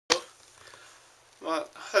Well,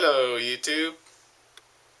 hello YouTube.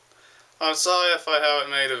 I'm sorry if I haven't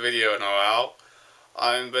made a video in a while.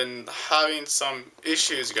 I've been having some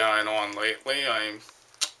issues going on lately. I'm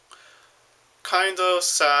kind of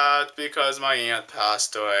sad because my aunt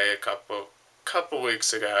passed away a couple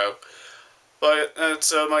weeks ago. But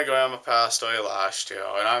so my grandma passed away last year,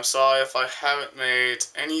 and I'm sorry if I haven't made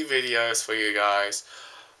any videos for you guys.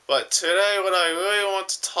 But today what I really want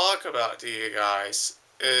to talk about to you guys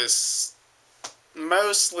is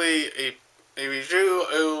mostly a review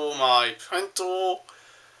of my printer,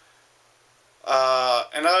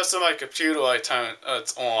 and also my computer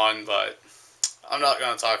it's on, but I'm not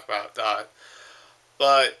going to talk about that.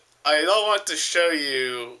 But I don't want to show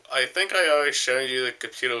you, I think I already showed you the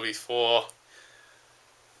computer before,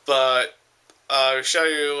 but I'll show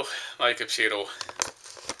you my computer.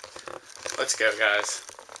 Let's go, guys.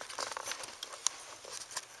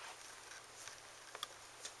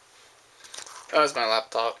 That was my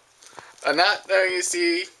laptop. And that there you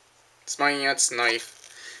see, it's my aunt's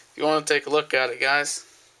knife. If you want to take a look at it, guys.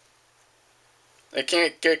 I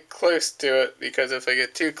can't get close to it because if I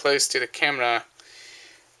get too close to the camera,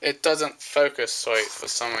 it doesn't focus right for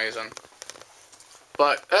some reason.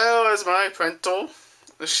 But there is my printer.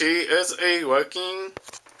 She is a working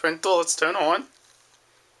printer. Let's turn on.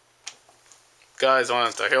 Guys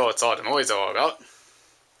wanted to hear what's all the noise all about.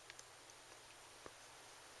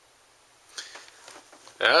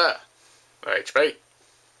 Yeah, HP.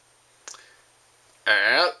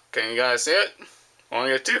 Yeah, can you guys see it? Won't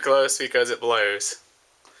get too close because it blows.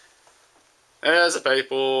 There's a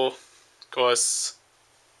paper, of course.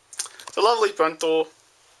 It's a lovely printer.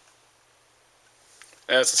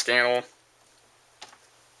 There's a scanner.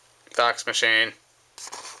 Fax machine.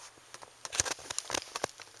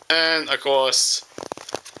 And of course,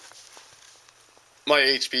 my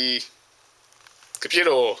HP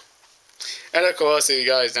computer. And of course, if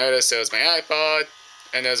you guys notice, there's my iPod,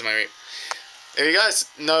 and there's my... If you guys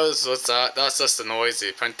knows what's that, that's just the noise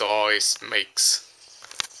the printer always makes.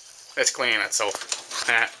 It's cleaning itself.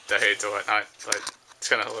 The hate or whatnot, but it's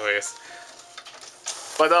kind of hilarious.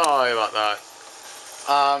 But don't worry about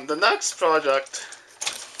that. The next project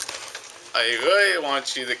I really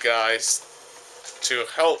want you guys to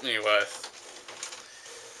help me with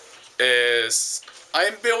is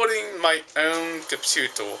I'm building my own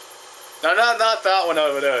computer. Now, not that one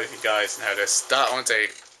over there, if you guys notice. That one's a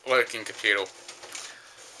working computer.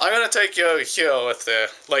 I'm gonna take you over here if the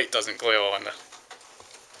light doesn't glare on the...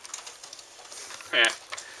 Yeah.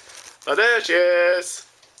 So there she is.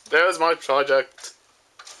 There's my project.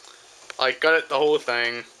 I got it, the whole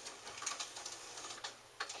thing.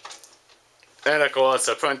 And of course,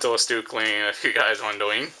 the printer is still clean, if you guys are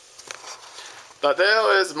wondering. But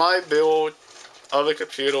there is my build of the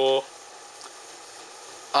computer.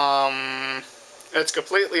 It's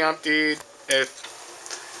completely emptied.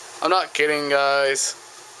 I'm not kidding, guys.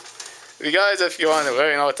 If you want to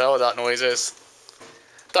really know what the hell that noise is,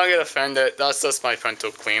 don't get offended. That's just my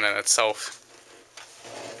printer cleaning itself.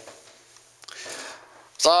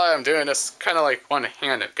 Sorry, I'm doing this kind of like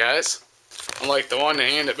one-handed, guys. I'm like the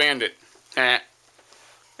one-handed bandit. You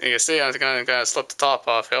can see I'm going to slip the top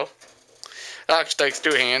off here. It actually takes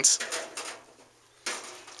two hands.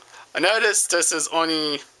 I noticed this is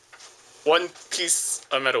only one piece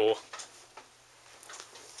of metal,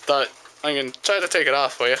 but I can try to take it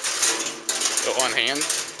off for you with one hand.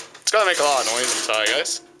 It's gonna make a lot of noise, I'm sorry,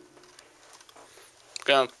 guys.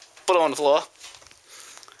 Gonna put it on the floor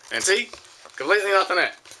and see, completely nothing in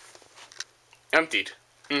it. Emptied.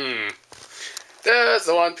 There's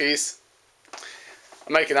the one piece.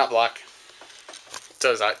 I'm making that black.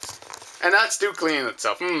 So is that. And that's still cleaning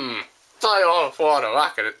itself. Sorry all for the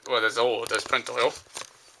racket with this printer here.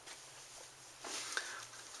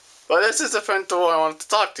 But this is the printer I wanted to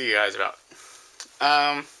talk to you guys about.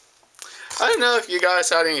 I don't know if you guys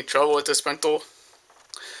had any trouble with this printer,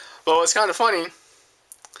 but what's kind of funny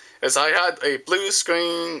is I had a blue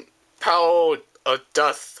screen power of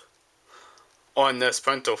death on this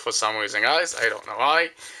printer for some reason, guys. I don't know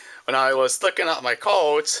why. When I was looking at my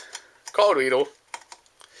card reader,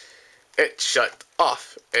 it shut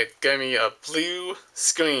off. It gave me a blue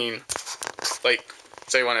screen, like,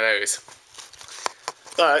 say one of those.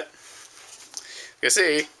 But, you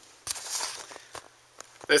see,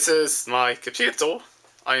 this is my computer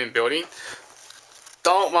I am building.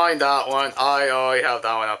 Don't mind that one, I already have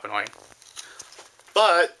that one up and running.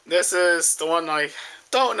 But, this is the one I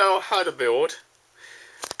don't know how to build,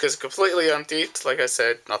 because it's completely empty, like I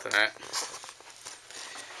said, nothing in it.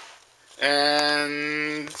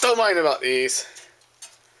 And don't mind about these.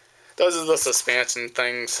 Those are the suspension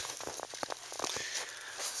things.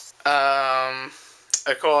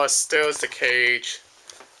 of course, there's the cage.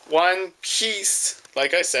 One piece,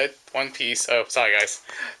 like I said, one piece. Oh, sorry guys,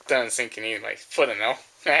 doesn't think you need my foot in there.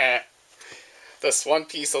 Just one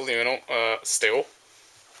piece of aluminum, steel.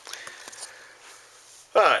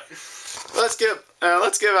 Alright, let's get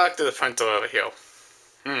back to the printer over here.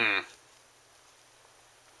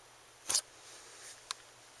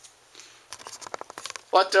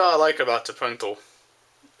 What do I like about the printer?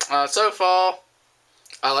 So far,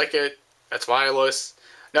 I like it. It's wireless.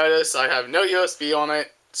 Notice I have no USB on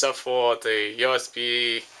it, except for the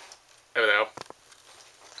USB over there.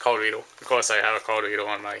 Card reader. Of course, I have a card reader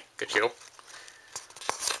on my computer.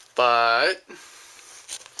 But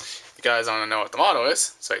you guys want to know what the model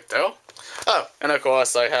is? It's right there. Oh, and of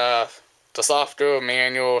course I have the software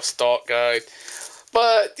manual start guide.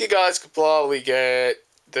 But you guys could probably get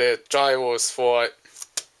the drivers for it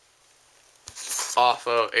off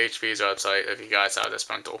of HP's website if you guys have this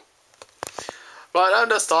printer. But I'm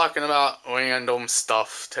just talking about random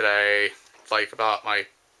stuff today, like about my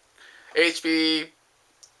HP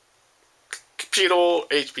computer,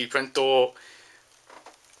 HP printer,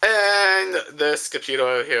 and this computer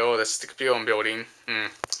over here. This is the computer I'm building.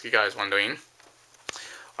 If you guys wondering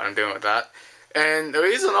what I'm doing with that. And the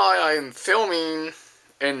reason why I'm filming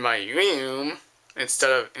in my room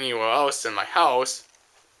instead of anywhere else in my house,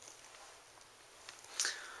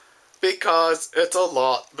 because it's a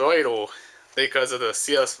lot brighter because of the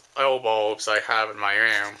CSL bulbs I have in my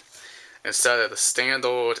room instead of the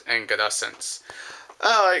standard incandescents.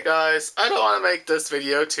 Alright guys, I don't want to make this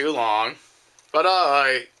video too long, but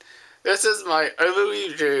alright, this is my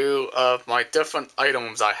overview of my different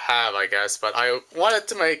items I have, I guess, but I wanted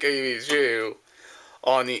to make a review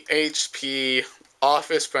on the HP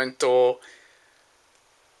Office Printer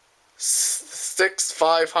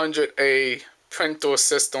 6500A printer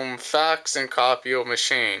system fax and copier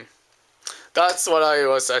machine. That's what I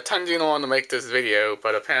was intending on to make this video,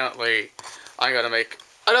 but apparently I'm gonna make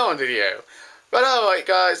another video. But alright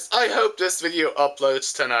guys, I hope this video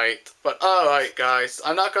uploads tonight. But alright guys,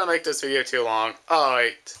 I'm not gonna make this video too long.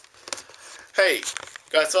 Alright. Hey,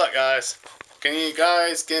 guess what guys? Can you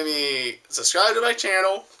guys subscribe to my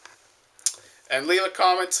channel and leave a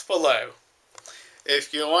comment below.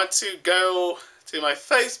 If you want to go to my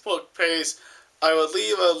Facebook page, I will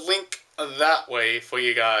leave a link that way for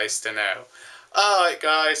you guys to know. Alright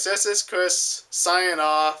guys, this is Chris signing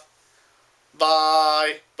off.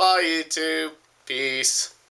 Bye. Bye YouTube. Peace.